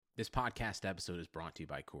This podcast episode is brought to you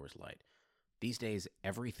by Coors Light. These days,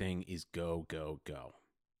 everything is go, go, go.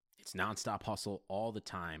 It's nonstop hustle all the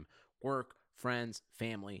time. Work, friends,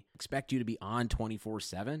 family expect you to be on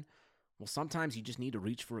 24/7. Well, sometimes you just need to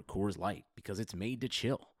reach for a Coors Light because it's made to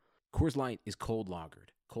chill. Coors Light is cold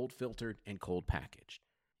lagered, cold filtered, and cold packaged.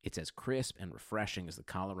 It's as crisp and refreshing as the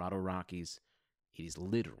Colorado Rockies. It is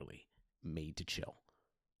literally made to chill.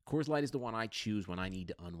 Coors Light is the one I choose when I need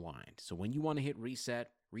to unwind. So when you want to hit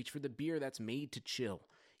reset, reach for the beer that's made to chill.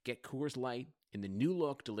 Get Coors Light in the new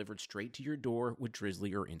look delivered straight to your door with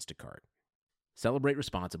Drizzly or Instacart. Celebrate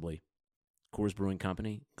responsibly. Coors Brewing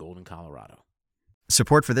Company, Golden, Colorado.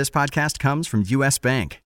 Support for this podcast comes from U.S.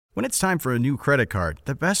 Bank. When it's time for a new credit card,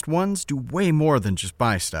 the best ones do way more than just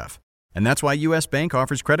buy stuff. And that's why U.S. Bank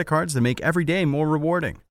offers credit cards that make every day more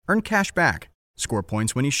rewarding. Earn cash back, score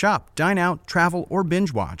points when you shop, dine out, travel, or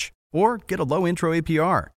binge watch, or get a low intro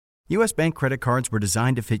APR. U.S. Bank credit cards were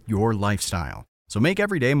designed to fit your lifestyle. So make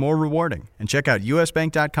every day more rewarding and check out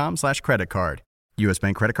usbank.com/credit card. U.S.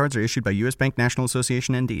 Bank credit cards are issued by U.S. Bank National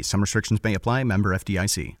Association ND. Some restrictions may apply. Member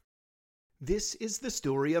FDIC. This is the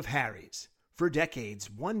story of Harry's. For decades,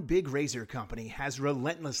 one big razor company has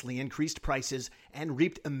relentlessly increased prices and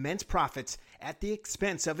reaped immense profits at the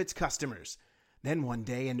expense of its customers. Then one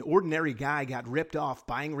day, an ordinary guy got ripped off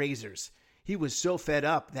buying razors. He was so fed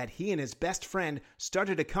up that he and his best friend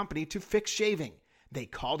started a company to fix shaving. They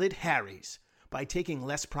called it Harry's. By taking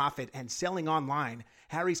less profit and selling online,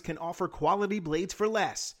 Harry's can offer quality blades for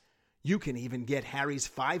less. You can even get Harry's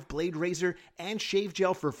 5-blade razor and shave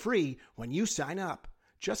gel for free when you sign up.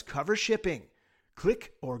 Just cover shipping.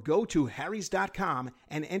 Click or go to harrys.com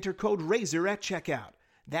and enter code RAZOR at checkout.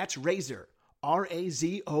 That's RAZOR,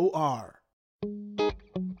 R-A-Z-O-R.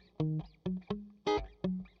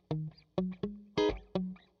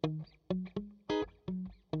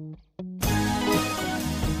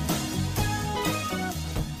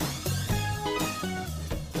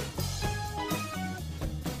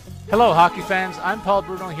 Hello, hockey fans. I'm Paul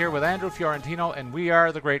Bruno here with Andrew Fiorentino, and we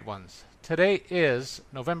are the Great Ones. Today is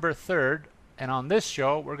November 3rd, and on this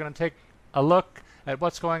show, we're going to take a look at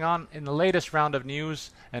what's going on in the latest round of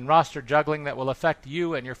news and roster juggling that will affect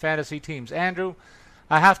you and your fantasy teams. Andrew,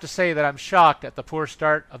 I have to say that I'm shocked at the poor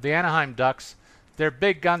start of the Anaheim Ducks. Their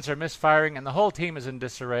big guns are misfiring, and the whole team is in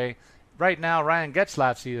disarray. Right now, Ryan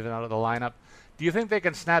Getzlaf's even out of the lineup. Do you think they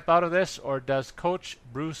can snap out of this, or does Coach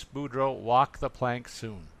Bruce Boudreau walk the plank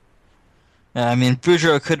soon? I mean,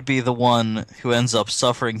 Boudreau could be the one who ends up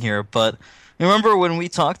suffering here, but remember when we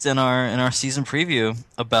talked in our season preview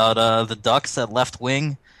about the Ducks at left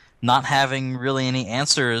wing not having really any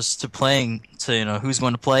answers to playing to who's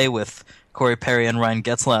going to play with Corey Perry and Ryan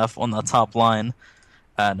Getzlaf on the top line,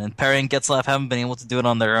 and Perry and Getzlaf haven't been able to do it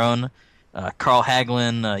on their own. Carl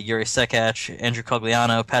Hagelin, Yuri Sekach, Andrew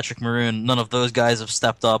Cogliano, Patrick Maroon, none of those guys have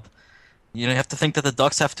stepped up. You have to think that the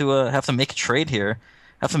Ducks have to make a trade here,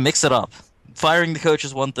 have to mix it up. Firing the coach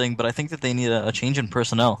is one thing, but I think that they need a change in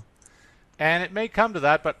personnel. And it may come to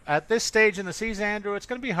that, but at this stage in the season, Andrew, it's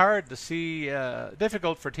going to be hard to see,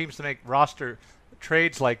 difficult for teams to make roster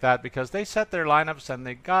trades like that because they set their lineups and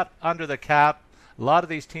they got under the cap. A lot of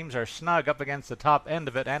these teams are snug up against the top end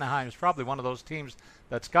of it. Anaheim is probably one of those teams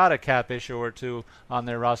that's got a cap issue or two on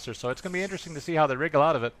their roster, so it's going to be interesting to see how they wriggle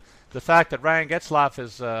out of it. The fact that Ryan Getzlaf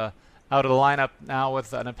is out of the lineup now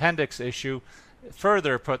with an appendix issue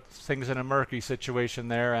further put things in a murky situation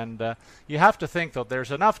there, and you have to think, though, there's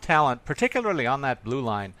enough talent, particularly on that blue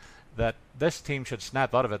line, that this team should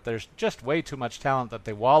snap out of it. There's just way too much talent that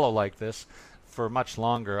they wallow like this for much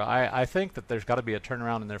longer. I think that there's got to be a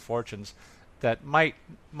turnaround in their fortunes that might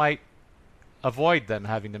avoid them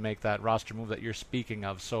having to make that roster move that you're speaking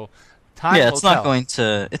of. So time will tell.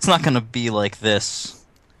 It's not going to be like this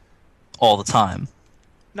all the time.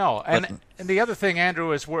 No, and the other thing,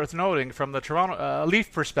 Andrew, is worth noting from the Toronto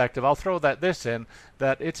Leaf perspective, I'll throw this in,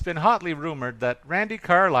 that it's been hotly rumored that Randy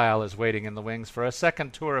Carlyle is waiting in the wings for a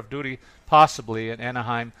second tour of duty, possibly in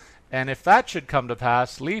Anaheim. And if that should come to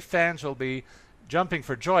pass, Leaf fans will be jumping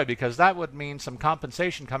for joy because that would mean some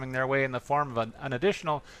compensation coming their way in the form of an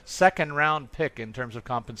additional second-round pick in terms of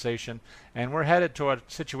compensation. And we're headed to a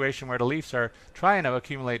situation where the Leafs are trying to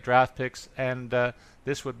accumulate draft picks, and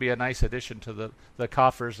this would be a nice addition to the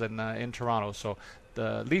coffers in Toronto. So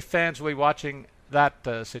the Leaf fans will be watching that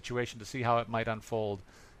situation to see how it might unfold.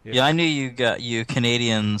 Yeah, I knew you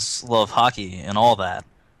Canadians love hockey and all that,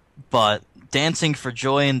 but dancing for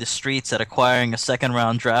joy in the streets at acquiring a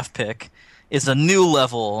second-round draft pick is a new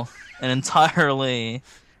level, an entirely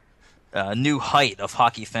new height of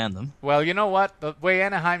hockey fandom. Well, you know what? The way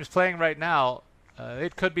Anaheim's playing right now,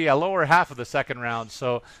 it could be a lower half of the second round,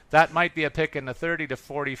 so that might be a pick in the 30 to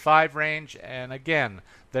 45 range. And again,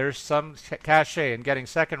 there's some cachet in getting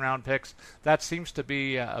second-round picks. That seems to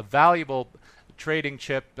be a valuable trading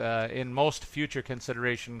chip in most future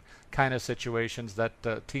consideration kind of situations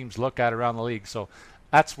that teams look at around the league. So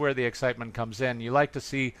that's where the excitement comes in. You like to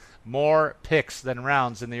see more picks than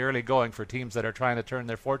rounds in the early going for teams that are trying to turn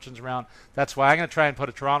their fortunes around. That's why I'm going to try and put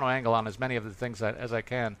a Toronto angle on as many of the things as I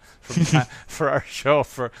can for our show,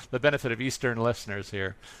 for the benefit of Eastern listeners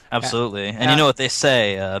here. Absolutely. And you know what they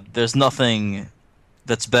say, there's nothing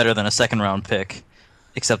that's better than a second-round pick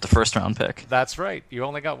except the first-round pick. That's right. You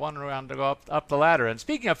only got one round to go up the ladder. And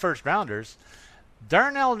speaking of first-rounders,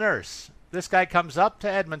 Darnell Nurse, this guy comes up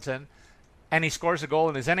to Edmonton, and he scores a goal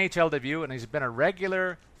in his NHL debut, and he's been a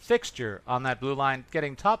regular fixture on that blue line,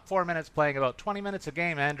 getting top 4 minutes, playing about 20 minutes a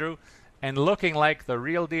game, Andrew, and looking like the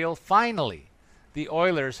real deal. Finally, the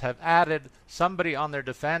Oilers have added somebody on their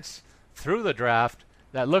defense through the draft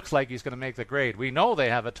that looks like he's going to make the grade. We know they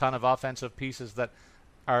have a ton of offensive pieces that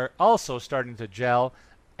are also starting to gel,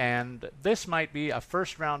 and this might be a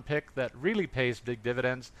first-round pick that really pays big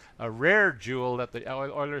dividends, a rare jewel that the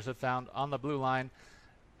Oilers have found on the blue line.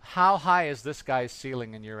 How high is this guy's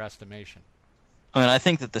ceiling in your estimation? I mean, I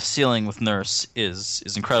think that the ceiling with Nurse is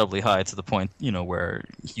incredibly high, to the point, where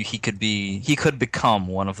he could become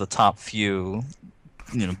one of the top few,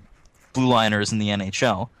 blue liners in the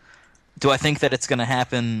NHL. Do I think that it's going to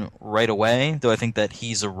happen right away? Do I think that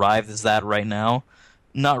he's arrived as that right now?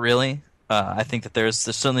 Not really. I think that there's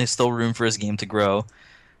certainly still room for his game to grow.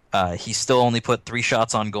 He still only put 3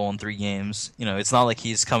 shots on goal in 3 games. It's not like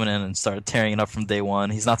he's coming in and started tearing it up from day one.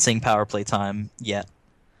 He's not seeing power play time yet.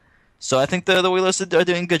 So I think the Oilers are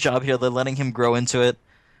doing a good job here. They're letting him grow into it.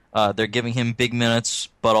 They're giving him big minutes,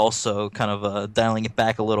 but also kind of dialing it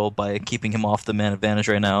back a little by keeping him off the man advantage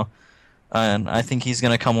right now. And I think he's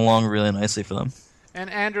going to come along really nicely for them. And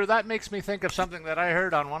Andrew, that makes me think of something that I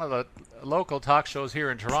heard on one of the local talk shows here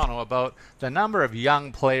in Toronto about the number of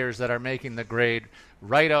young players that are making the grade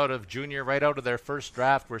right out of junior, right out of their first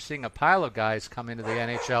draft. We're seeing a pile of guys come into the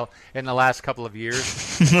NHL in the last couple of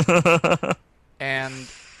years. and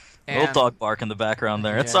little dog bark in the background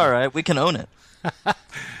there. It's all right. We can own it.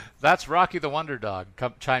 That's Rocky the Wonder Dog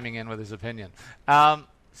chiming in with his opinion.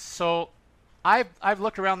 So I've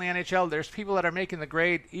looked around the NHL. There's people that are making the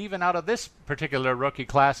grade even out of this particular rookie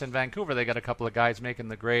class in Vancouver. They got a couple of guys making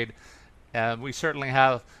the grade. We certainly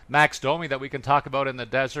have Max Domi that we can talk about in the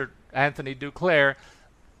desert, Anthony Duclair.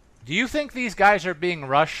 Do you think these guys are being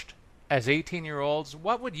rushed as 18-year-olds?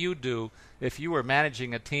 What would you do if you were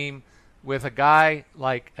managing a team with a guy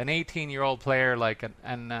like an 18-year-old player, like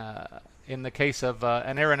in the case of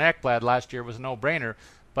an Aaron Ekblad last year was a no-brainer,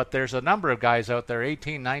 but there's a number of guys out there,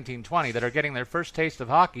 18, 19, 20, that are getting their first taste of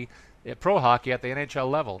hockey, pro hockey at the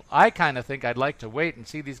NHL level. I kind of think I'd like to wait and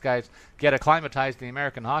see these guys get acclimatized in the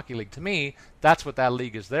American Hockey League. To me, that's what that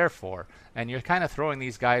league is there for. And you're kind of throwing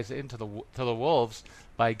these guys into the Wolves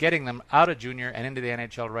by getting them out of junior and into the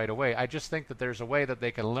NHL right away. I just think that there's a way that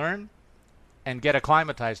they can learn and get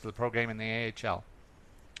acclimatized to the pro game in the AHL.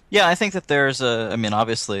 Yeah, I think that there's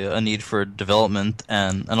obviously a need for development,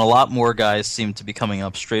 and a lot more guys seem to be coming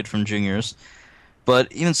up straight from juniors.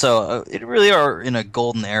 But even so, it really are in a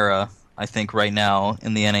golden era, I think, right now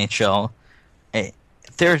in the NHL.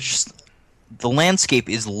 The landscape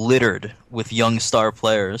is littered with young star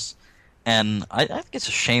players, and I think it's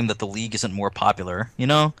a shame that the league isn't more popular,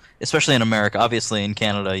 especially in America. Obviously in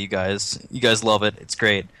Canada, you guys love it. It's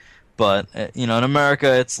great. But, in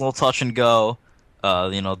America, it's a little touch and go.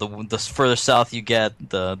 The further south you get,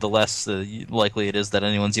 the less likely it is that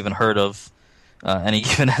anyone's even heard of any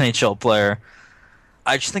given NHL player.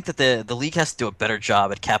 I just think that the league has to do a better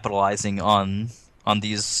job at capitalizing on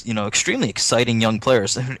these extremely exciting young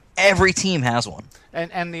players. Every team has one.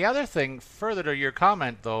 And the other thing, further to your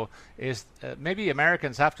comment though, is maybe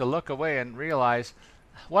Americans have to look away and realize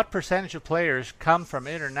what percentage of players come from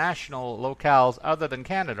international locales other than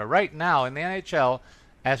Canada. Right now in the NHL,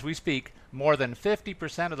 as we speak, more than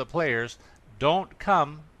 50% of the players don't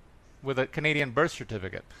come with a Canadian birth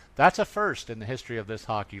certificate. That's a first in the history of this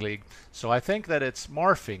hockey league. So I think that it's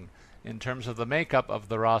morphing in terms of the makeup of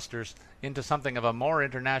the rosters into something of a more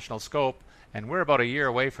international scope, and we're about a year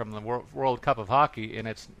away from the World Cup of Hockey in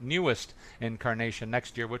its newest incarnation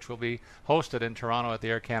next year, which will be hosted in Toronto at the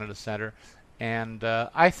Air Canada Centre. And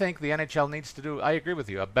I think the NHL needs to do, I agree with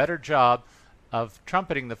you, a better job of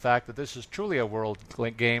trumpeting the fact that this is truly a world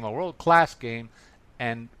game, a world-class game,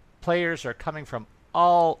 and players are coming from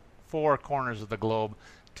all 4 corners of the globe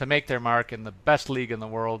to make their mark in the best league in the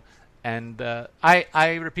world. And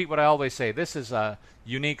I repeat what I always say. This is a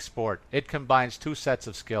unique sport. It combines two sets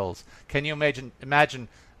of skills. Can you imagine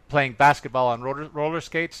playing basketball on roller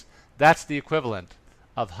skates? That's the equivalent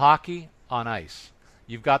of hockey on ice.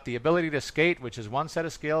 You've got the ability to skate, which is one set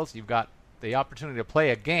of skills. You've got the opportunity to play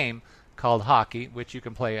a game called hockey, which you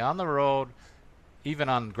can play on the road. Even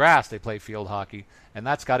on grass, they play field hockey, and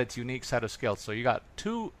that's got its unique set of skills. So you got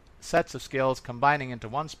two sets of skills combining into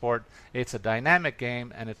one sport. It's a dynamic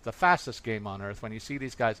game, and it's the fastest game on earth. When you see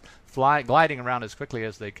these guys gliding around as quickly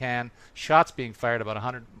as they can, shots being fired about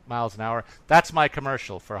 100 miles an hour, that's my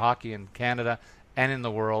commercial for hockey in Canada and in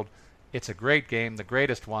the world. It's a great game, the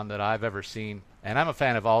greatest one that I've ever seen, and I'm a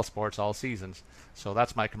fan of all sports, all seasons, so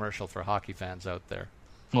that's my commercial for hockey fans out there.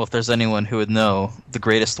 Well, if there's anyone who would know the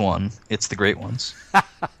greatest one, it's the great ones.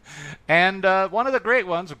 And one of the great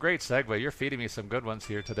ones, a great segue, you're feeding me some good ones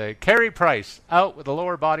here today. Carey Price, out with a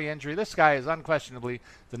lower body injury. This guy is unquestionably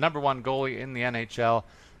the number one goalie in the NHL,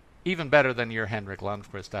 even better than your Henrik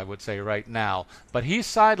Lundqvist, I would say, right now. But he's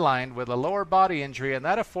sidelined with a lower body injury, and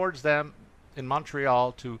that affords them in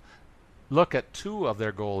Montreal to look at two of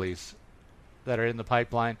their goalies that are in the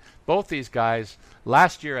pipeline. Both these guys,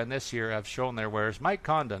 last year and this year, have shown their wares. Mike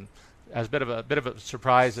Condon has a bit of a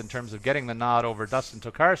surprise in terms of getting the nod over Dustin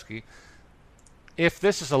Tokarski. If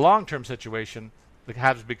this is a long-term situation, the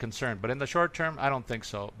Habs would be concerned. But in the short term, I don't think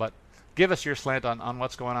so. But give us your slant on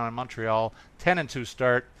what's going on in Montreal. 10-2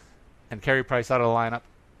 start, and Carey Price out of the lineup.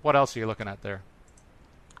 What else are you looking at there?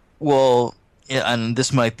 Well, yeah, and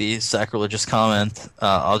this might be a sacrilegious comment.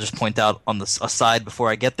 I'll just point out on the aside before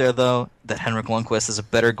I get there, though, that Henrik Lundqvist has a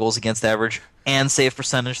better goals against average and save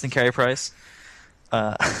percentage than Carey Price.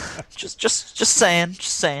 Just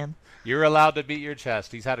saying. You're allowed to beat your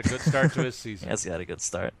chest. He's had a good start to his season. Yes, he had a good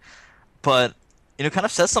start. But, kind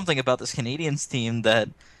of says something about this Canadiens team that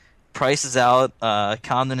Price is out,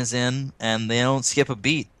 Condon is in, and they don't skip a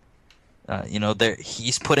beat.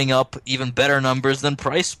 He's putting up even better numbers than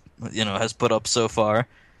Price, has put up so far,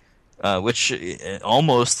 which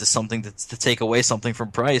almost is something to take away something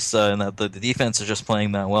from Price, and that the defense is just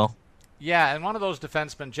playing that well. Yeah, and one of those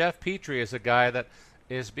defensemen, Jeff Petrie, is a guy that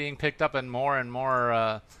is being picked up in more and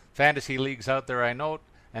more fantasy leagues out there, I note,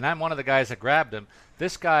 and I'm one of the guys that grabbed him.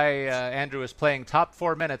 This guy, Andrew, is playing top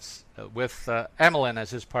 4 minutes with Emelin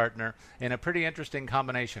as his partner in a pretty interesting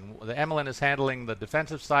combination. Emelin is handling the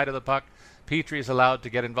defensive side of the puck. Petrie is allowed to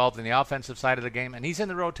get involved in the offensive side of the game, and he's in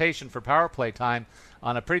the rotation for power play time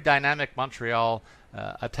on a pretty dynamic Montreal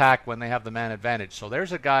attack when they have the man advantage. So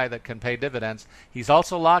there's a guy that can pay dividends. He's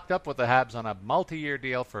also locked up with the Habs on a multi-year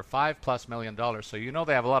deal for $5+ million. So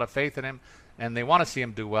they have a lot of faith in him, and they want to see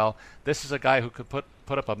him do well. This is a guy who could put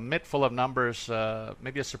up a mitt full of numbers,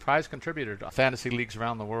 maybe a surprise contributor to fantasy leagues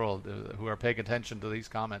around the world who are paying attention to these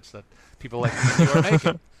comments that people like you are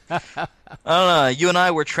making. I don't know. You and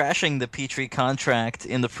I were trashing the Petrie contract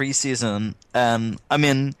in the preseason, and I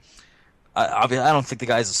mean, I don't think the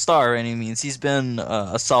guy's a star by any means. He's been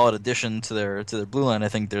a solid addition to their blue line. I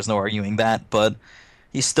think there's no arguing that, but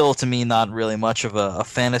he's still, to me, not really much of a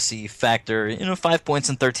fantasy factor. 5 points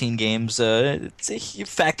in 13 games. He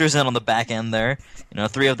factors in on the back end there.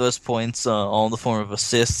 3 of those points all in the form of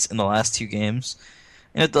assists in the last 2 games.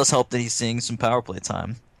 And it does help that he's seeing some power play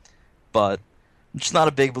time. But I'm just not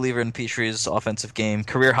a big believer in Petrie's offensive game.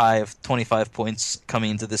 Career high of 25 points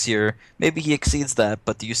coming into this year. Maybe he exceeds that,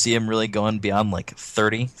 but do you see him really going beyond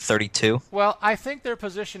 30, 32? Well, I think they're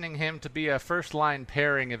positioning him to be a first-line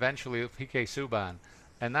pairing eventually with PK Subban.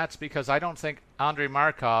 And that's because I don't think Andrei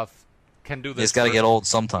Markov can do this. He's got to get old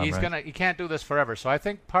sometime, He can't do this forever. So I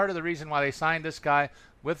think part of the reason why they signed this guy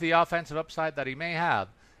with the offensive upside that he may have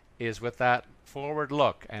is with that forward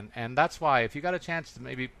look. And that's why if you got a chance to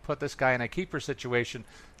maybe put this guy in a keeper situation,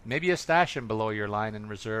 maybe you stash him below your line in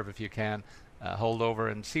reserve if you can, hold over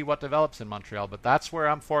and see what develops in Montreal. But that's where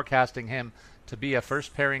I'm forecasting him to be a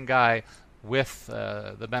first-pairing guy with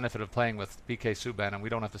the benefit of playing with PK Subban, and we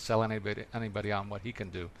don't have to sell anybody on what he can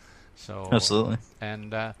do. So absolutely.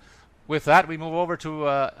 And with that, we move over to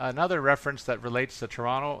another reference that relates to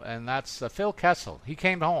Toronto, and that's Phil Kessel. He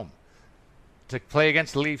came home to play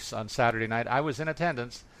against the Leafs on Saturday night. I was in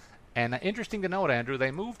attendance, and interesting to note, Andrew, they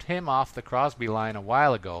moved him off the Crosby line a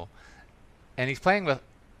while ago, and he's playing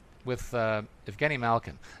with Evgeny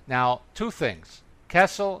Malkin. Now, 2 things.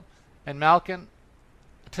 Kessel and Malkin,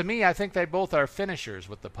 to me, I think they both are finishers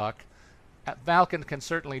with the puck. Malkin can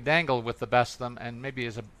certainly dangle with the best of them and maybe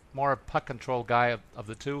is a more puck control guy of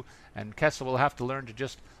the two, and Kessel will have to learn to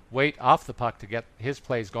just wait off the puck to get his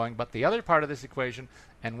plays going. But the other part of this equation,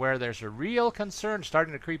 and where there's a real concern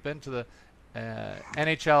starting to creep into the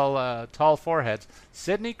NHL tall foreheads,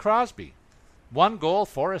 Sidney Crosby. 1 goal,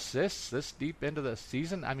 4 assists this deep into the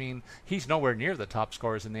season. I mean, he's nowhere near the top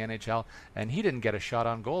scorers in the NHL, and he didn't get a shot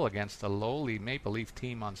on goal against the lowly Maple Leaf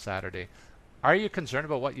team on Saturday. Are you concerned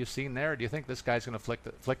about what you've seen there, or do you think this guy's going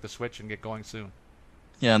to flick the switch and get going soon?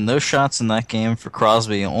 Yeah, no shots in that game for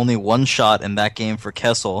Crosby. Only 1 shot in that game for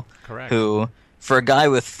Kessel, Correct. Who, for a guy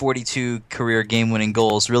with 42 career game-winning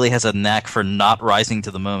goals, really has a knack for not rising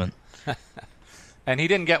to the moment. And he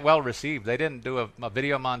didn't get well received. They didn't do a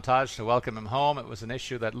video montage to welcome him home. It was an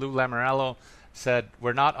issue that Lou Lamoriello said,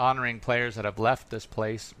 we're not honoring players that have left this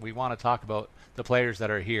place. We want to talk about the players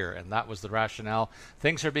that are here, and that was the rationale.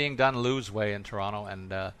 Things are being done Lou's way in Toronto,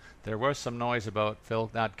 and there was some noise about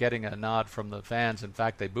Phil not getting a nod from the fans. In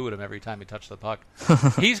fact, they booed him every time he touched the puck.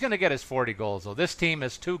 He's going to get his 40 goals, though. This team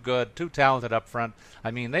is too good, too talented up front.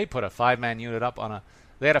 I mean, they put a 5-man unit up on a...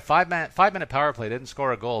 They had a 5-minute power play, didn't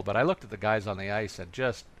score a goal, but I looked at the guys on the ice and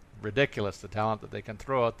just ridiculous the talent that they can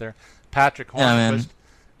throw out there. Patrick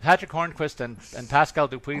Hornquist and Pascal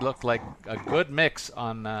Dupuis looked like a good mix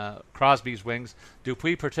on Crosby's wings.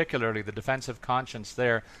 Dupuis particularly, the defensive conscience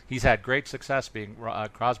there. He's had great success being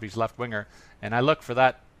Crosby's left winger, and I look for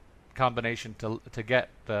that combination to get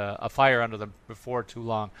a fire under them before too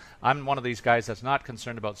long. I'm one of these guys that's not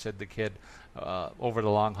concerned about Sid the Kid over the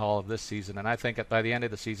long haul of this season, and I think by the end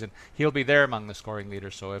of the season he'll be there among the scoring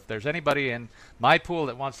leaders. So if there's anybody in my pool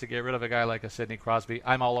that wants to get rid of a guy like a Sidney Crosby,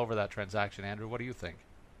 I'm all over that transaction. Andrew, what do you think?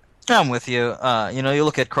 I'm with you. You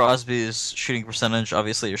look at Crosby's shooting percentage.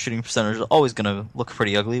 Obviously, your shooting percentage is always going to look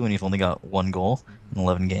pretty ugly when you've only got 1 goal in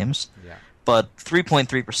 11 games. Yeah. But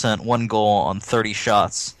 3.3%, 1 goal on 30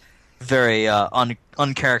 shots, very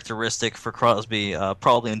uncharacteristic for Crosby.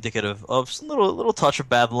 Probably indicative of a little touch of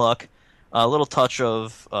bad luck. A little touch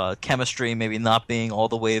of chemistry, maybe not being all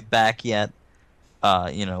the way back yet.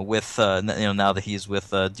 With now that he's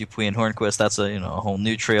with Dupuis and Hornquist, that's a whole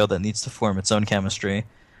new trio that needs to form its own chemistry.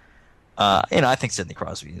 I think Sidney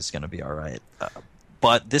Crosby is going to be all right.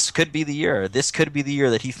 But this could be the year. This could be the year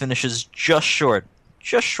that he finishes just short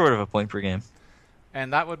of a point per game.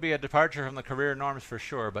 And that would be a departure from the career norms for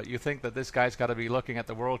sure. But you think that this guy's got to be looking at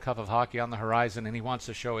the World Cup of Hockey on the horizon, and he wants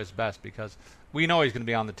to show his best because we know he's going to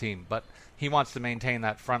be on the team. But he wants to maintain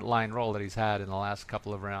that front line role that he's had in the last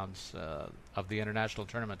couple of rounds of the international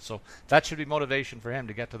tournament. So that should be motivation for him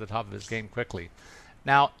to get to the top of his game quickly.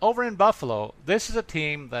 Now, over in Buffalo, this is a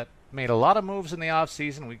team that made a lot of moves in the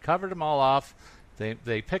offseason. We covered them all off.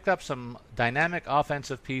 They picked up some dynamic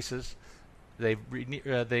offensive pieces. They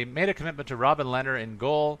made a commitment to Robin Lehner in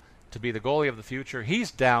goal to be the goalie of the future.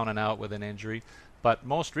 He's down and out with an injury. But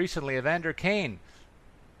most recently, Evander Kane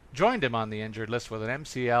joined him on the injured list with an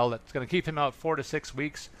MCL that's going to keep him out 4 to 6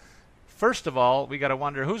 weeks. First of all, we got to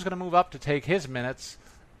wonder who's going to move up to take his minutes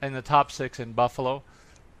in the top 6 in Buffalo.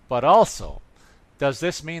 But also, does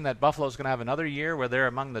this mean that Buffalo's going to have another year where they're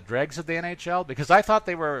among the dregs of the NHL? Because I thought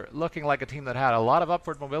they were looking like a team that had a lot of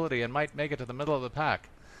upward mobility and might make it to the middle of the pack.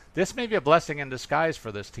 This may be a blessing in disguise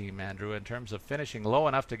for this team, Andrew, in terms of finishing low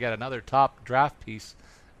enough to get another top draft piece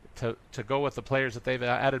to go with the players that they've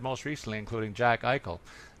added most recently, including Jack Eichel.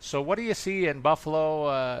 So what do you see in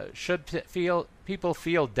Buffalo? Should people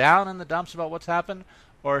feel down in the dumps about what's happened,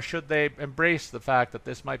 or should they embrace the fact that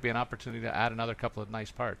this might be an opportunity to add another couple of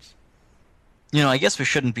nice parts? I guess we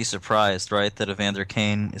shouldn't be surprised, right, that Evander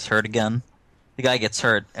Kane is hurt again. The guy gets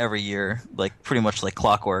hurt every year, like pretty much like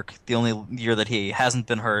clockwork. The only year that he hasn't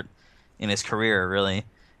been hurt in his career, really,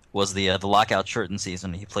 was the lockout shortened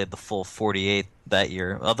season. He played the full 48 that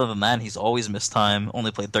year. Other than that, he's always missed time.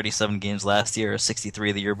 Only played 37 games last year,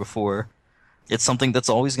 63 the year before. It's something that's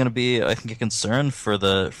always going to be, I think, a concern for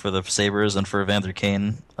the Sabres and for Evander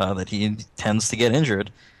Kane, that he tends to get injured.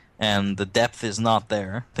 And the depth is not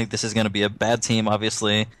there. I think this is going to be a bad team,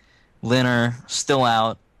 obviously. Lehner still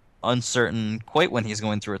out, uncertain quite when he's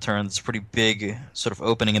going to return. It's a pretty big sort of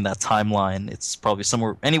opening in that timeline. It's probably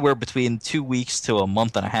anywhere between 2 weeks to a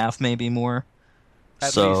month and a half, maybe more.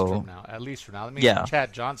 At least from now. I mean, yeah.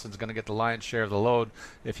 Chad Johnson's going to get the lion's share of the load.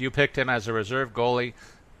 If you picked him as a reserve goalie,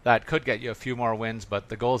 that could get you a few more wins, but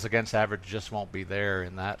the goals against average just won't be there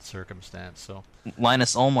in that circumstance. So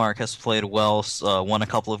Linus Ullmark has played well, won a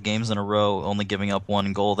couple of games in a row, only giving up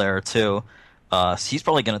 1 goal there too. He's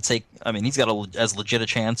probably going to take. I mean, he's got as legit a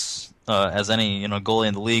chance as any goalie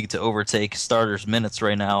in the league to overtake starters' minutes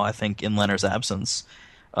right now. I think in Leonard's absence,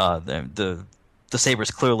 the Sabres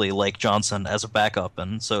clearly like Johnson as a backup,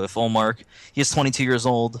 and so if Ullmark, he's 22 years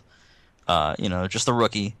old, just a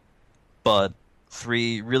rookie, but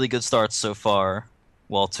 3 really good starts so far.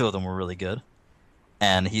 Well, 2 of them were really good,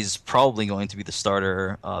 and he's probably going to be the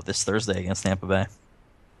starter this Thursday against Tampa Bay.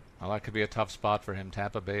 Well, that could be a tough spot for him.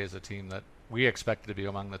 Tampa Bay is a team that we expected to be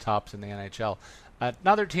among the tops in the NHL.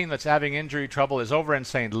 Another team that's having injury trouble is over in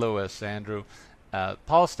St. Louis, Andrew.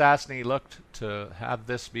 Paul Stastny looked to have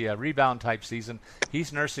this be a rebound-type season.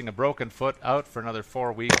 He's nursing a broken foot, out for another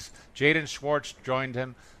 4 weeks. Jaden Schwartz joined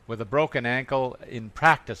him with a broken ankle in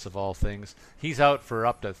practice, of all things. He's out for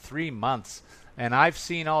up to 3 months. And I've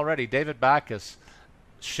seen already David Backes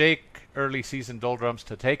shake early season doldrums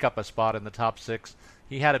to take up a spot in the top 6.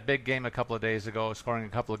 He had a big game a couple of days ago, scoring a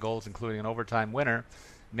couple of goals, including an overtime winner.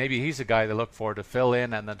 Maybe he's a guy they look for to fill in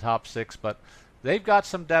the top 6, but they've got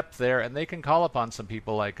some depth there, and they can call upon some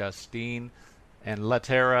people like Steen and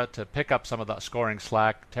Laterra to pick up some of the scoring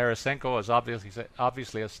slack. Tarasenko is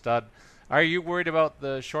obviously a stud. Are you worried about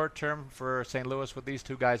the short term for St. Louis with these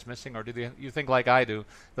two guys missing, or do you think, like I do,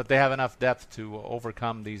 that they have enough depth to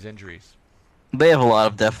overcome these injuries? They have a lot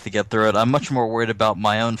of depth to get through it. I'm much more worried about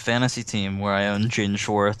my own fantasy team where I own Jaden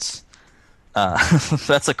Schwartz.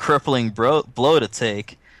 That's a crippling blow to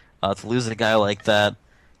take, to lose a guy like that,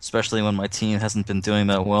 especially when my team hasn't been doing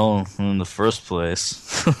that well in the first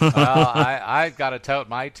place. Well, I've got to tout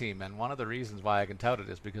my team, and one of the reasons why I can tout it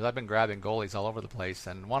is because I've been grabbing goalies all over the place,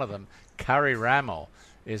 and one of them, Kari Ramo,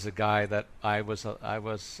 is a guy that I was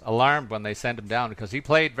alarmed when they sent him down because he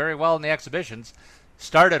played very well in the exhibitions,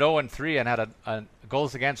 started 0-3 and had a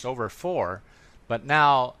goals against over 4, but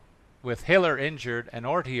now with Hiller injured and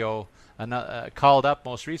Ortio called up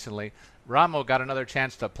most recently, Ramo got another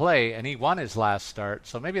chance to play, and he won his last start.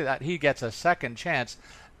 So maybe that he gets a second chance.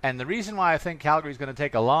 And the reason why I think Calgary's going to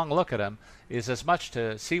take a long look at him is as much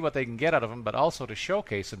to see what they can get out of him, but also to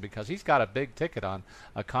showcase him because he's got a big ticket on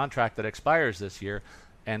a contract that expires this year.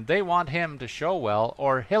 And they want him to show well,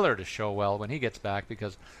 or Hiller to show well when he gets back,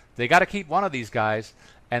 because they got to keep one of these guys,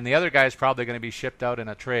 and the other guy's probably going to be shipped out in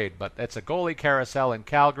a trade. But it's a goalie carousel in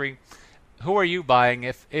Calgary. Who are you buying,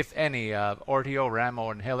 if any? Ortio, Ramo,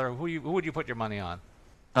 and Hiller. Who would you put your money on?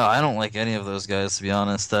 Oh, I don't like any of those guys, to be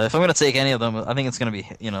honest. If I'm going to take any of them, I think it's going to be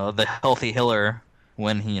the healthy Hiller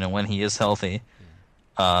when he is healthy.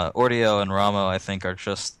 Ortio and Ramo, I think, are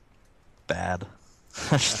just bad.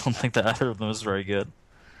 I just don't think that either of them is very good.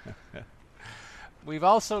 We've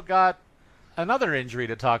also got another injury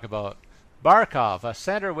to talk about. Barkov, a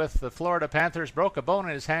center with the Florida Panthers, broke a bone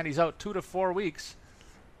in his hand. He's out 2 to 4 weeks.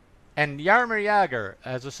 And Jaromir Jagr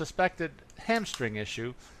has a suspected hamstring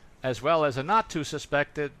issue, as well as a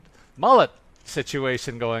not-too-suspected mullet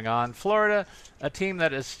situation going on. Florida, a team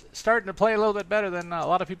that is starting to play a little bit better than a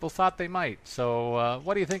lot of people thought they might. So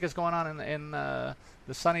what do you think is going on in the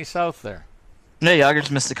sunny south there? Yeah, Jagr's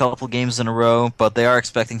missed a couple games in a row, but they are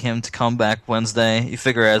expecting him to come back Wednesday. You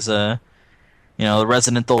figure as the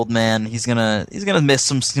resident old man, he's gonna miss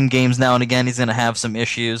some games now and again. He's gonna have some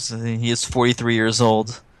issues. He is 43 years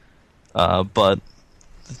old, but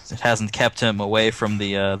it hasn't kept him away from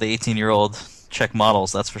the 18-year-old Czech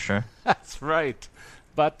models. That's for sure. That's right.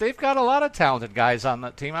 But they've got a lot of talented guys on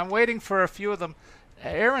that team. I'm waiting for a few of them.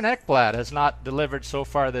 Aaron Ekblad has not delivered so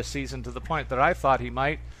far this season to the point that I thought he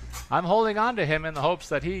might. I'm holding on to him in the hopes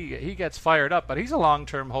that he gets fired up, but he's a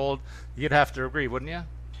long-term hold. You'd have to agree, wouldn't you?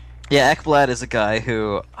 Yeah, Ekblad is a guy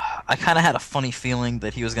who I kind of had a funny feeling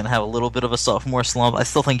that he was going to have a little bit of a sophomore slump. I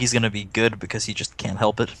still think he's going to be good because he just can't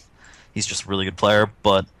help it. He's just a really good player,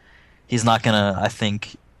 but he's not going to, I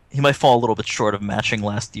think, he might fall a little bit short of matching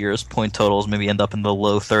last year's point totals, maybe end up in the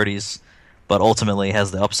low 30s, but ultimately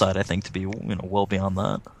has the upside, I think, to be well beyond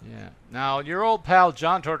that. Yeah. Now, your old pal,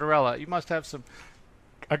 John Tortorella, you must have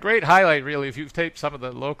a great highlight, really, if you've taped some of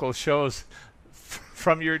the local shows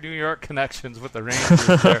from your New York connections with the Rangers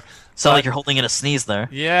there. Sound like you're holding in a sneeze there.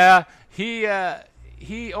 Yeah, he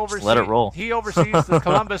oversees. Just let it roll. He oversees the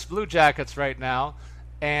Columbus Blue Jackets right now,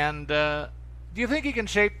 and do you think he can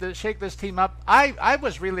shake this team up? I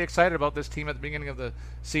was really excited about this team at the beginning of the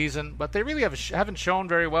season, but they really haven't shown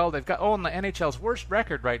very well. They've got the NHL's worst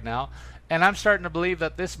record right now, and I'm starting to believe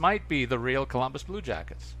that this might be the real Columbus Blue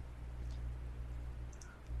Jackets.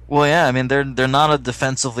 Well, yeah, I mean they're not a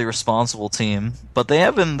defensively responsible team, but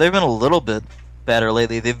they've been a little bit better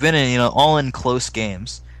lately. They've been in all in close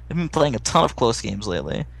games. They've been playing a ton of close games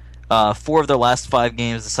lately. 4 of their last 5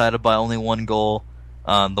 games decided by only 1 goal.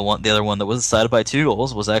 The other one that was decided by 2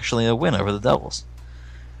 goals was actually a win over the Devils.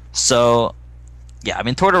 So, yeah, I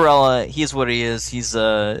mean Tortorella, he's what he is. He's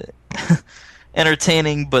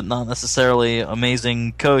entertaining but not necessarily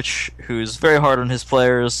amazing coach who's very hard on his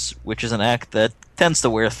players, which is an act that tends to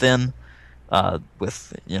wear thin,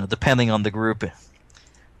 with depending on the group.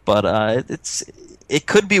 But it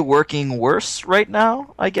could be working worse right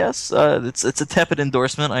now. I guess it's a tepid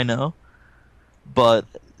endorsement, I know, but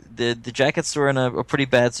the Jackets are in a pretty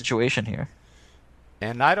bad situation here.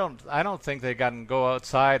 And I don't think they can go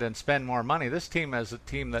outside and spend more money. This team is a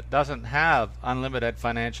team that doesn't have unlimited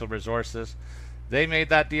financial resources. They made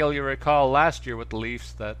that deal, you recall, last year with the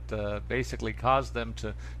Leafs that basically caused them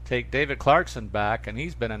to take David Clarkson back, and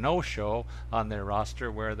he's been a no-show on their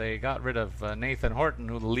roster, where they got rid of Nathan Horton,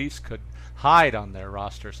 who the Leafs could hide on their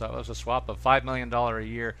roster. So it was a swap of $5 million a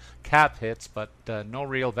year cap hits, but no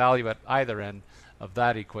real value at either end of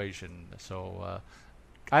that equation. So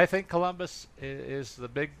I think Columbus is the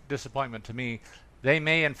big disappointment to me. They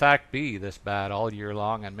may, in fact, be this bad all year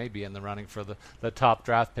long and maybe in the running for the top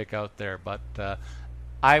draft pick out there. But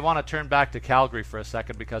I want to turn back to Calgary for a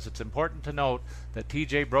second, because it's important to note that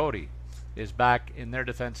TJ Brodie is back in their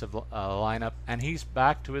defensive lineup, and he's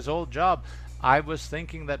back to his old job. I was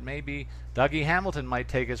thinking that maybe Dougie Hamilton might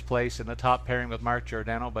take his place in the top pairing with Mark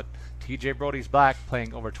Giordano, but TJ Brodie's back,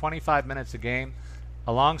 playing over 25 minutes a game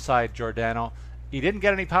alongside Giordano. He didn't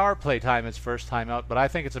get any power play time his first time out, but I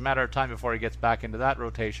think it's a matter of time before he gets back into that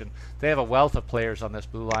rotation. They have a wealth of players on this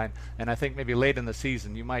blue line, and I think maybe late in the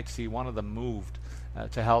season you might see one of them moved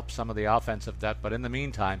to help some of the offensive depth. But in the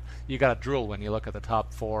meantime, you got to drool when you look at the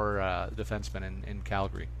top four defensemen in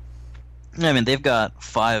Calgary. I mean, they've got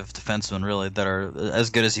 5 defensemen really that are as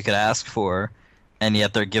good as you could ask for, and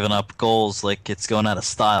yet they're giving up goals like it's going out of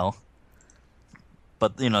style.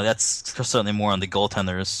 But that's certainly more on the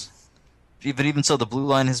goaltenders. But even so, the blue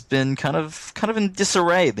line has been kind of in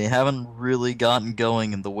disarray. They haven't really gotten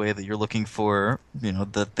going in the way that you're looking for,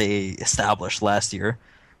 that they established last year.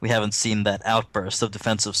 We haven't seen that outburst of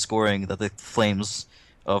defensive scoring that the Flames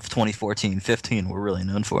of 2014-15 were really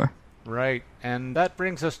known for. Right, and that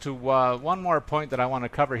brings us to one more point that I want to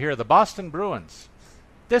cover here. The Boston Bruins.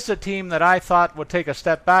 This is a team that I thought would take a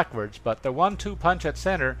step backwards, but the 1-2 punch at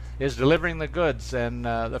center is delivering the goods, and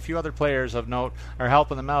a few other players of note are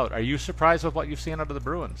helping them out. Are you surprised with what you've seen out of the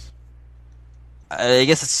Bruins? I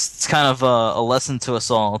guess it's kind of a lesson to us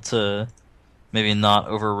all to maybe not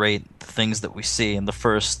overrate the things that we see in the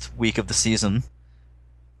first week of the season.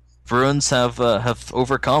 Bruins have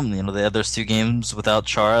overcome. They had those 2 games without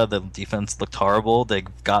Chara. The defense looked horrible. They've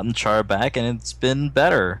gotten Chara back, and it's been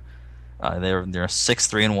better. They're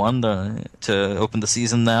 6-3-1 to open the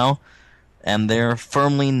season now, and they're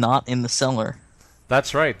firmly not in the cellar.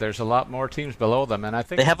 That's right. There's a lot more teams below them, and I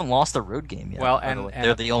think they haven't lost a road game yet. Well, and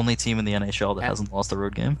they're the only team in the NHL that hasn't lost a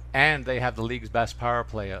road game. And they have the league's best power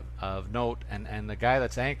play of note, and the guy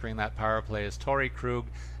that's anchoring that power play is Torrey Krug.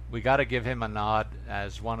 We got to give him a nod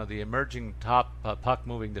as one of the emerging top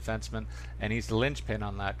puck-moving defensemen, and he's the linchpin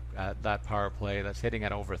on that power play that's hitting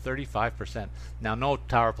at over 35%. Now, no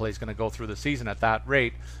power play is going to go through the season at that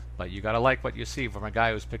rate, but you got to like what you see from a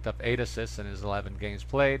guy who's picked up 8 assists in his 11 games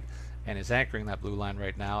played and is anchoring that blue line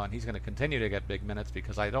right now, and he's going to continue to get big minutes,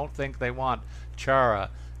 because I don't think they want Chara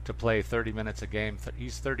to play 30 minutes a game.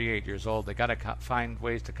 He's 38 years old. They got to find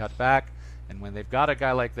ways to cut back. And when they've got a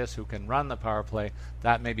guy like this who can run the power play,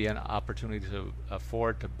 that may be an opportunity to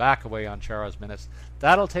afford to back away on Chara's minutes.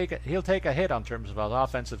 He'll take a hit on terms of his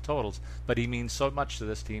offensive totals, but he means so much to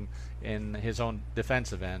this team in his own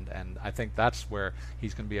defensive end, and I think that's where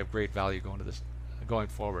he's going to be of great value going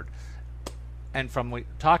forward. And from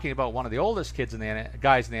talking about one of the oldest guys in the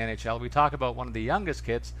NHL, we talk about one of the youngest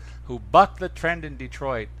kids who bucked the trend in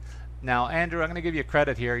Detroit. Now, Andrew, I'm going to give you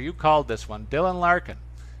credit here. You called this one, Dylan Larkin.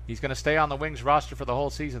 He's going to stay on the Wings roster for the whole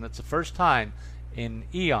season. It's the first time in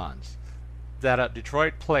eons that a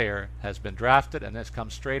Detroit player has been drafted and has come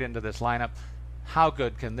straight into this lineup. How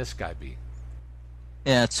good can this guy be?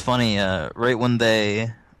 Yeah, it's funny. Right when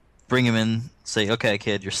they bring him in, say, "Okay,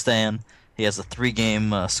 kid, you're staying," he has a 3-game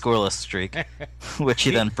scoreless streak, which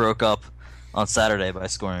he then broke up on Saturday by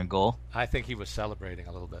scoring a goal. I think he was celebrating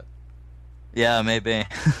a little bit. Yeah, maybe.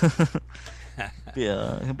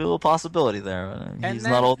 Yeah, could be a little possibility there. He's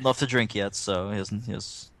not old enough to drink yet, so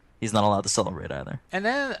he's not allowed to celebrate either. And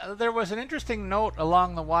then there was an interesting note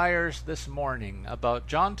along the wires this morning about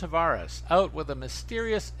John Tavares out with a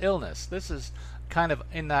mysterious illness. This is kind of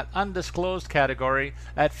in that undisclosed category.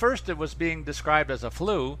 At first it was being described as a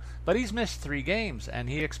flu, but he's missed 3 games, and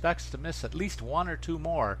he expects to miss at least 1 or 2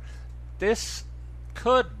 more. This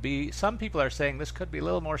could be, some people are saying this could be a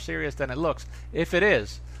little more serious than it looks. If it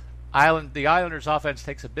is, the Islanders' offense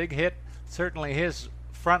takes a big hit. Certainly his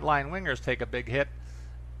frontline wingers take a big hit.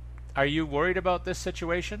 Are you worried about this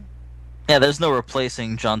situation? Yeah, there's no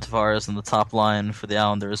replacing John Tavares in the top line for the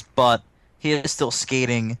Islanders, but he is still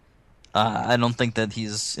skating. I don't think that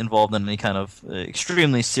he's involved in any kind of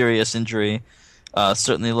extremely serious injury.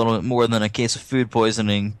 Certainly a little bit more than a case of food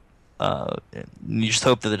poisoning. You just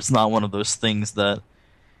hope that it's not one of those things that,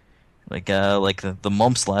 like the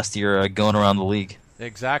mumps last year, going around the league.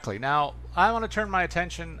 Exactly. Now, I want to turn my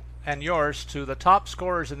attention and yours to the top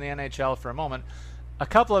scorers in the NHL for a moment. A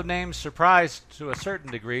couple of names surprised to a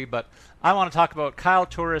certain degree, but I want to talk about Kyle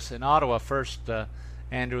Turris in Ottawa first,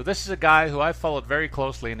 Andrew. This is a guy who I followed very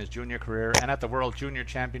closely in his junior career and at the World Junior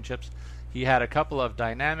Championships. He had a couple of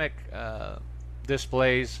dynamic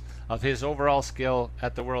displays of his overall skill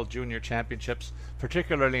at the World Junior Championships,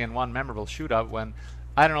 particularly in one memorable shootout when,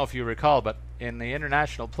 I don't know if you recall, but in the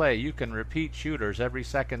international play, you can repeat shooters every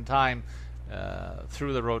second time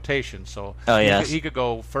through the rotation. So he could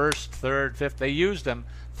go first, third, fifth. They used him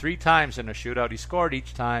 3 times in a shootout. He scored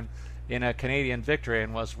each time in a Canadian victory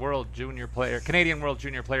and was Canadian World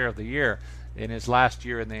Junior Player of the Year in his last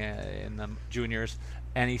year in the juniors.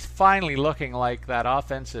 And he's finally looking like that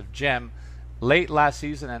offensive gem. Late last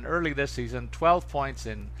season and early this season, 12 points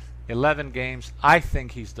in 11 games. I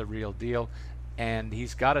think he's the real deal. And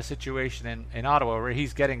he's got a situation in Ottawa where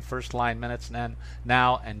he's getting first-line minutes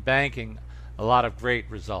now and banking a lot of great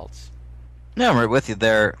results. Yeah, I'm right with you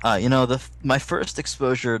there. My first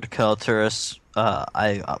exposure to Kyle Turris,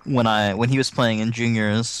 when he was playing in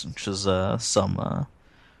juniors, which was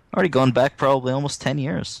already going back probably almost 10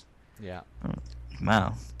 years. Yeah.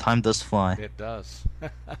 Wow, time does fly. It does.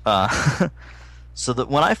 So that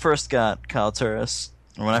when I first got Kyle Turris,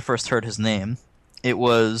 or when I first heard his name, it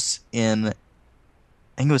was in, I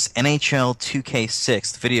think it was NHL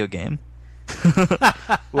 2K6, the video game,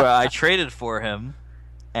 where I traded for him,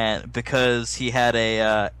 and because he had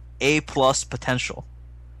A+ potential,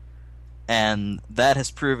 and that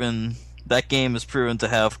game has proven to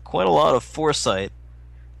have quite a lot of foresight,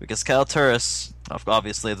 because Kyle Turris,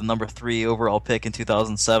 obviously the number 3 overall pick in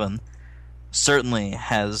 2007, certainly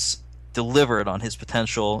has delivered on his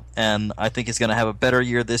potential, and I think he's going to have a better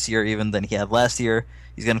year this year even than he had last year.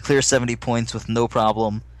 He's going to clear 70 points with no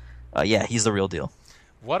problem. He's the real deal.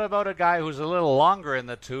 What about a guy who's a little longer in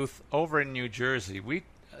the tooth over in New Jersey?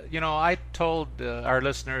 I told our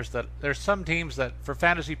listeners that there's some teams that, for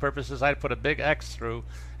fantasy purposes, I'd put a big X through,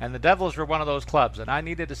 and the Devils were one of those clubs, and I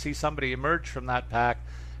needed to see somebody emerge from that pack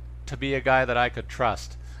to be a guy that I could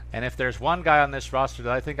trust. And if there's one guy on this roster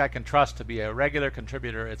that I think I can trust to be a regular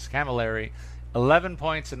contributor, it's Camilleri. 11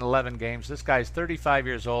 points in 11 games. This guy's 35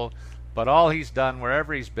 years old, but all he's done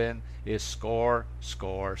wherever he's been is score,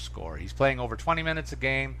 score, score. He's playing over 20 minutes a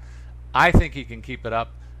game. I think he can keep it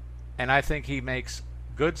up, and I think he makes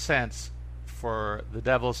good sense for the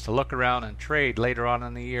Devils to look around and trade later on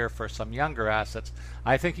in the year for some younger assets.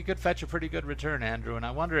 I think he could fetch a pretty good return, Andrew, and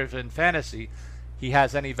I wonder if in fantasy he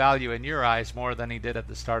has any value in your eyes more than he did at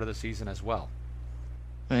the start of the season as well.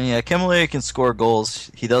 Yeah, Camilleri can score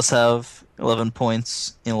goals. He does have 11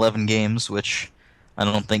 points in 11 games, which I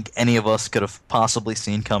don't think any of us could have possibly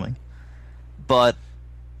seen coming. But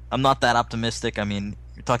I'm not that optimistic. I mean,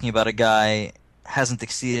 you're talking about a guy hasn't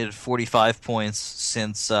exceeded 45 points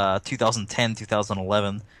since 2010,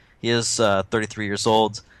 2011. He is 33 years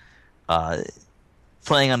old,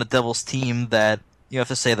 playing on a Devils team that you have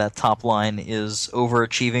to say that top line is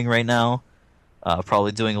overachieving right now,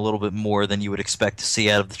 probably doing a little bit more than you would expect to see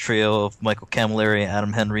out of the trio of Michael Camilleri,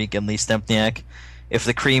 Adam Henrique, and Lee Stempniak. If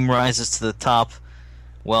the cream rises to the top,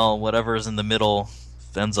 well, whatever is in the middle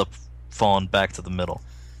ends up falling back to the middle.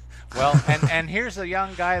 Well, and here's a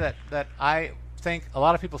young guy that I think a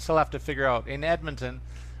lot of people still have to figure out. In Edmonton,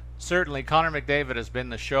 certainly Connor McDavid has been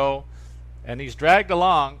the show, and he's dragged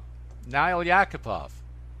along Nail Yakupov.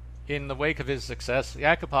 In the wake of his success,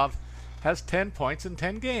 Yakupov has 10 points in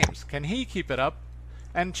 10 games. Can he keep it up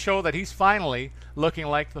and show that he's finally looking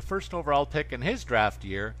like the first overall pick in his draft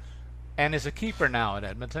year and is a keeper now in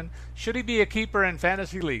Edmonton? Should he be a keeper in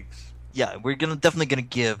fantasy leagues? Yeah, we're definitely going to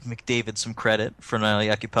give McDavid some credit for Nail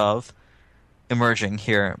Yakupov emerging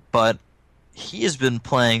here, but he has been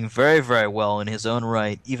playing very, very well in his own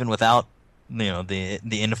right, even without the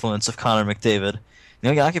influence of Connor McDavid.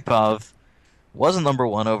 Nail Yakupov was a number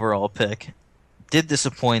 1 overall pick, did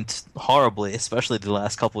disappoint horribly, especially the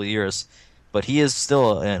last couple of years, but he is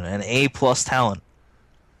still an A+ talent,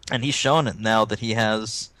 and he's shown it now that he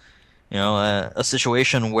has, a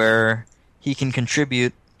situation where he can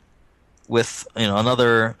contribute with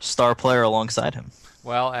another star player alongside him.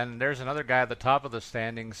 Well, and there's another guy at the top of the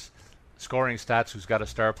standings, scoring stats, who's got a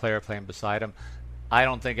star player playing beside him. I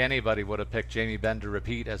don't think anybody would have picked Jamie Benn to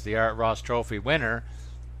repeat as the Art Ross Trophy winner.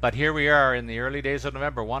 But here we are in the early days of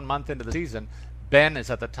November, 1 month into the season. Ben is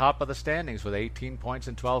at the top of the standings with 18 points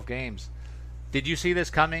in 12 games. Did you see this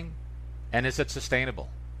coming? And is it sustainable?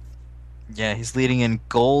 Yeah, he's leading in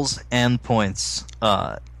goals and points.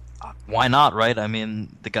 Why not, right? I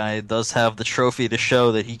mean, the guy does have the trophy to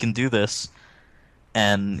show that he can do this.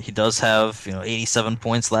 and he does have 87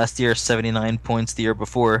 points last year, 79 points the year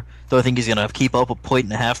before. Do I think he's going to keep up 1.5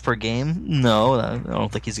 points per game? No, I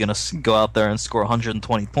don't think he's going to go out there and score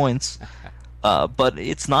 120 points. But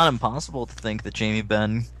it's not impossible to think that Jamie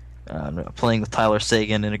Benn, playing with Tyler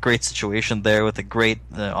Seguin in a great situation there with a great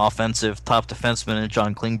offensive top defenseman and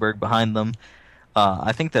John Klingberg behind them,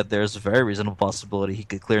 I think that there's a very reasonable possibility he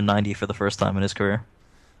could clear 90 for the first time in his career.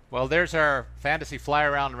 Well, there's our fantasy fly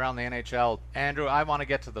around the NHL. Andrew, I want to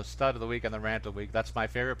get to the stud of the week and the rant of the week. That's my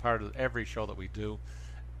favorite part of every show that we do.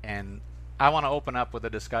 And I want to open up with a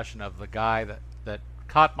discussion of the guy that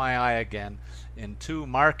caught my eye again in two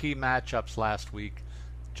marquee matchups last week.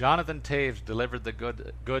 Jonathan Toews delivered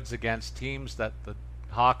the goods against teams that the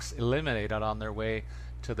Hawks eliminated on their way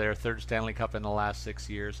to their third Stanley Cup in the last 6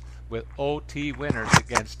 years with OT winners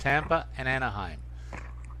against Tampa and Anaheim.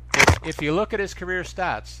 If you look at his career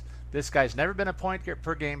stats, this guy's never been a point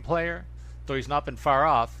per game player, though he's not been far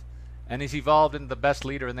off, and he's evolved into the best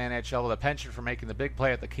leader in the NHL with a penchant for making the big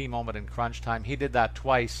play at the key moment in crunch time. He did that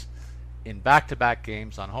twice in back-to-back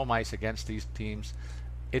games on home ice against these teams.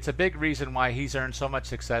 It's a big reason why he's earned so much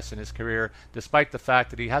success in his career, despite the fact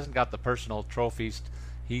that he hasn't got the personal trophies.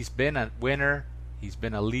 He's been a winner. He's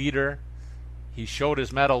been a leader. He showed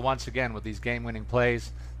his mettle once again with these game-winning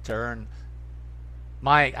plays to earn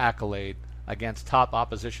my accolade against top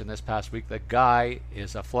opposition this past week. The guy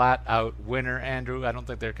is a flat-out winner, Andrew. I don't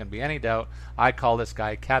think there can be any doubt. I call this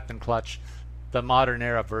guy Captain Clutch, the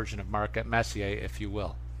modern-era version of Mark Messier, if you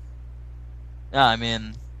will. Yeah, I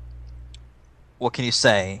mean, what can you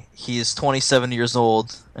say? He is 27 years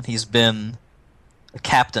old, and he's been a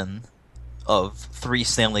captain of 3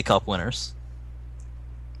 Stanley Cup winners.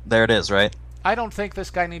 There it is, right? I don't think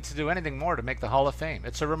this guy needs to do anything more to make the Hall of Fame.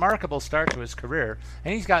 It's a remarkable start to his career,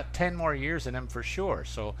 and he's got 10 more years in him for sure.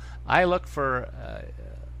 So I look for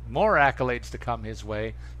more accolades to come his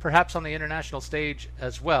way, perhaps on the international stage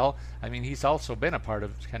as well. I mean, he's also been a part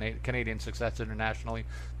of Canadian success internationally,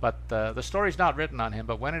 but the story's not written on him.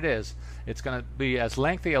 But when it is, it's going to be as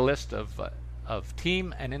lengthy a list of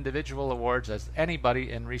team and individual awards as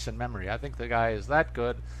anybody in recent memory. I think the guy is that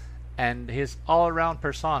good, and his all-around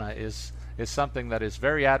persona is something that is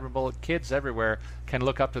very admirable. Kids everywhere can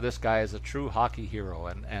look up to this guy as a true hockey hero,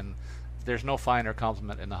 and there's no finer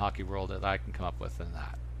compliment in the hockey world that I can come up with than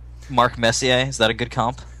that. Mark Messier, is that a good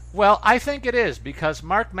comp? Well, I think it is, because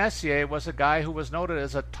Mark Messier was a guy who was noted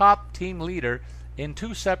as a top team leader in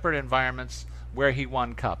 2 separate environments where he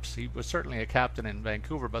won cups. He was certainly a captain in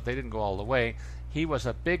Vancouver, but they didn't go all the way. He was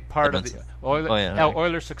a big part of the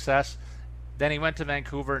Oilers' success. Then he went to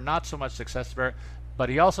Vancouver, not so much success there, but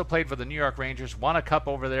he also played for the New York Rangers, won a cup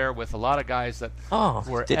over there with a lot of guys that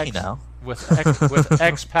were with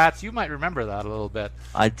expats. You might remember that a little bit.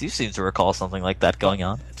 I do seem to recall something like that going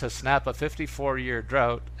on. To snap a 54-year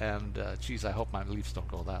drought, and I hope my Leafs don't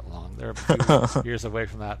go that long. They're a few years away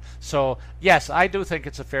from that. So, yes, I do think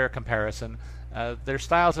it's a fair comparison. Their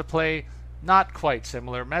styles of play, not quite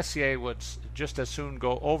similar. Messier would just as soon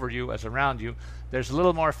go over you as around you. There's a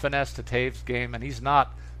little more finesse to Toews' game, and he's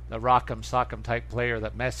not the rock'em sock'em type player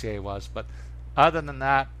that Messier was. But other than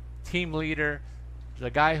that, team leader, the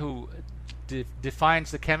guy who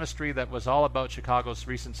defines the chemistry that was all about Chicago's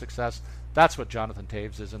recent success, that's what Jonathan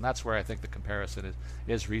Toews is, and that's where I think the comparison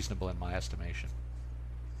is reasonable in my estimation.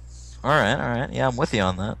 All right. Yeah, I'm with you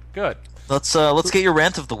on that. Good. Let's get your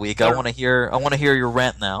rant of the week. I want to hear your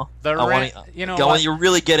rant now. Want you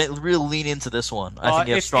really lean into this one. I think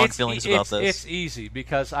you have strong feelings about this. It's easy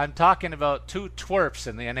because I'm talking about 2 twerps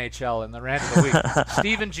in the NHL in the rant of the week.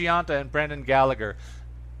 Steven Giunta and Brendan Gallagher.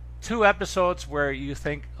 2 episodes where you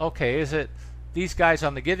think, okay, is it these guys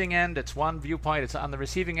on the giving end? It's one viewpoint. It's on the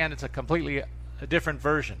receiving end. It's a completely different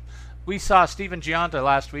version. We saw Steven Giunta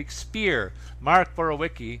last week spear Mark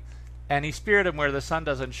Borowiecki, and he speared him where the sun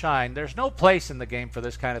doesn't shine. There's no place in the game for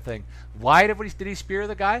this kind of thing. Why did he spear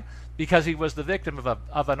the guy? Because he was the victim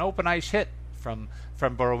of an open ice hit from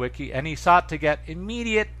Borowiecki, and he sought to get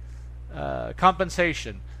immediate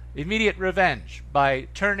compensation, immediate revenge by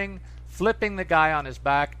flipping the guy on his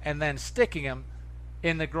back and then sticking him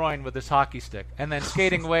in the groin with his hockey stick, and then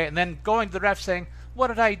skating away, and then going to the ref saying, "What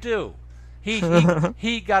did I do?" He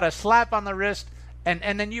got a slap on the wrist.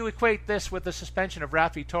 And then you equate this with the suspension of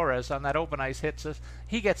Rafi Torres on that open ice hit.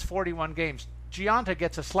 He gets 41 games. Giunta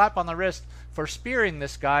gets a slap on the wrist for spearing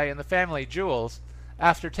this guy in the family jewels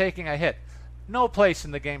after taking a hit. No place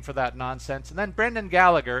in the game for that nonsense. And then Brendan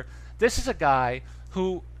Gallagher, this is a guy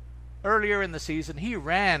who earlier in the season he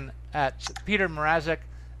ran at Peter Mrazek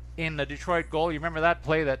in the Detroit goal. You remember that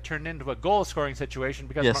play that turned into a goal-scoring situation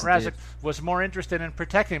because Mrazek was more interested in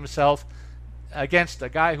protecting himself against a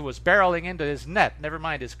guy who was barreling into his net, never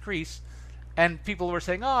mind his crease, and people were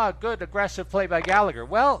saying, oh, good aggressive play by Gallagher.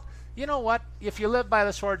 Well, you know what? If you live by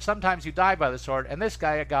the sword, sometimes you die by the sword, and this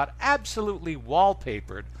guy got absolutely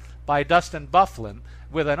wallpapered by Dustin Byfuglien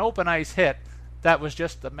with an open ice hit that was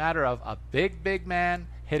just a matter of a big man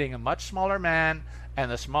hitting a much smaller man, and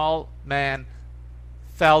the small man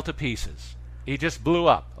fell to pieces. He just blew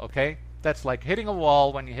up, okay? That's like hitting a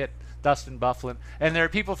wall when you hit Dustin Byfuglien. And there are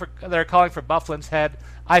people that are calling for Byfuglien's head.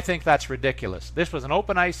 I think that's ridiculous. This was an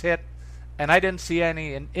open ice hit, and I didn't see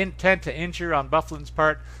any intent to injure on Byfuglien's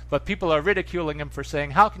part, but people are ridiculing him for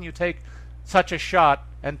saying, how can you take such a shot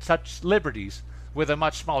and such liberties with a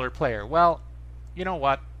much smaller player? Well, you know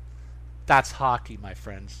what? That's hockey, my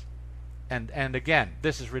friends. And again,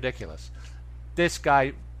 this is ridiculous. This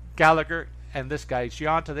guy, Gallagher, and this guy,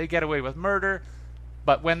 Gionta, they get away with murder,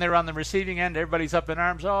 but when they're on the receiving end, everybody's up in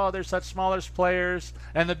arms. Oh, they're such smaller players,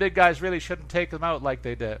 and the big guys really shouldn't take them out like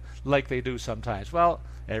they do sometimes. Well,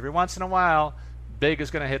 every once in a while, big is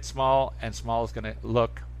going to hit small, and small is going to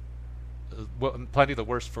look plenty the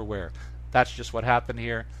worse for wear. That's just what happened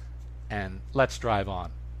here, and let's drive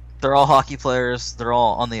on. They're all hockey players. They're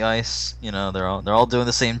all on the ice. You know, they're all doing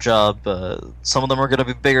the same job. Some of them are going to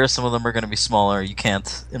be bigger. Some of them are going to be smaller. You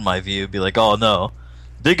can't, in my view, be like, oh no,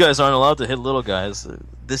 big guys aren't allowed to hit little guys.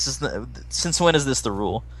 Since when is this the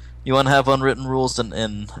rule? You want to have unwritten rules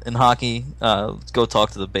in hockey? Go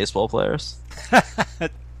talk to the baseball players.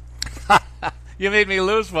 You made me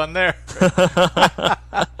lose one there.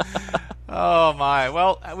 Oh my!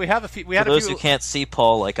 Well, we have a few. For those who can't see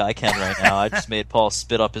Paul like I can right now, I just made Paul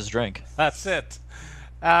spit up his drink. That's it.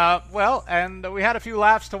 Well, and we had a few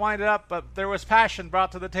laughs to wind it up, but there was passion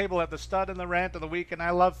brought to the table at the stud and the rant of the week, and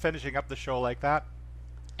I love finishing up the show like that.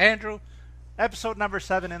 Andrew, episode number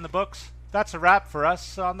 7 in the books. That's a wrap for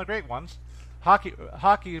us on the Great Ones.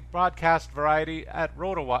 Hockey broadcast variety at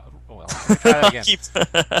RotoWire. Well, let me try that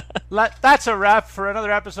again. That's a wrap for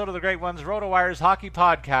another episode of the Great Ones, RotoWire's Hockey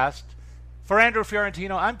Podcast. For Andrew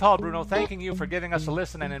Fiorentino, I'm Paul Bruno, thanking you for giving us a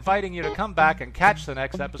listen and inviting you to come back and catch the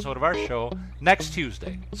next episode of our show next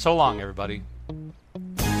Tuesday. So long, everybody.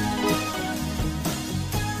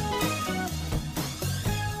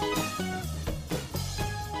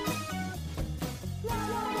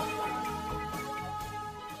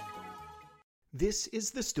 This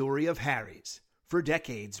is the story of Harry's. For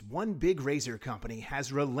decades, one big razor company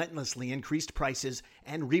has relentlessly increased prices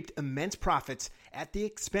and reaped immense profits at the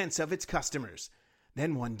expense of its customers.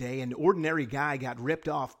 Then one day, an ordinary guy got ripped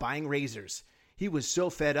off buying razors. He was so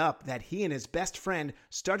fed up that he and his best friend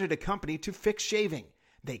started a company to fix shaving.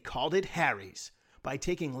 They called it Harry's. By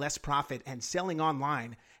taking less profit and selling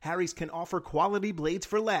online, Harry's can offer quality blades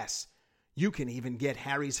for less. You can even get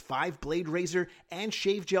Harry's 5-blade razor and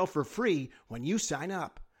shave gel for free when you sign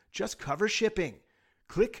up. Just cover shipping.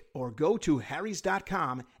 Click or go to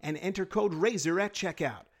harrys.com and enter code RAZOR at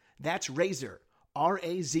checkout. That's RAZOR,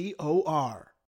 R-A-Z-O-R.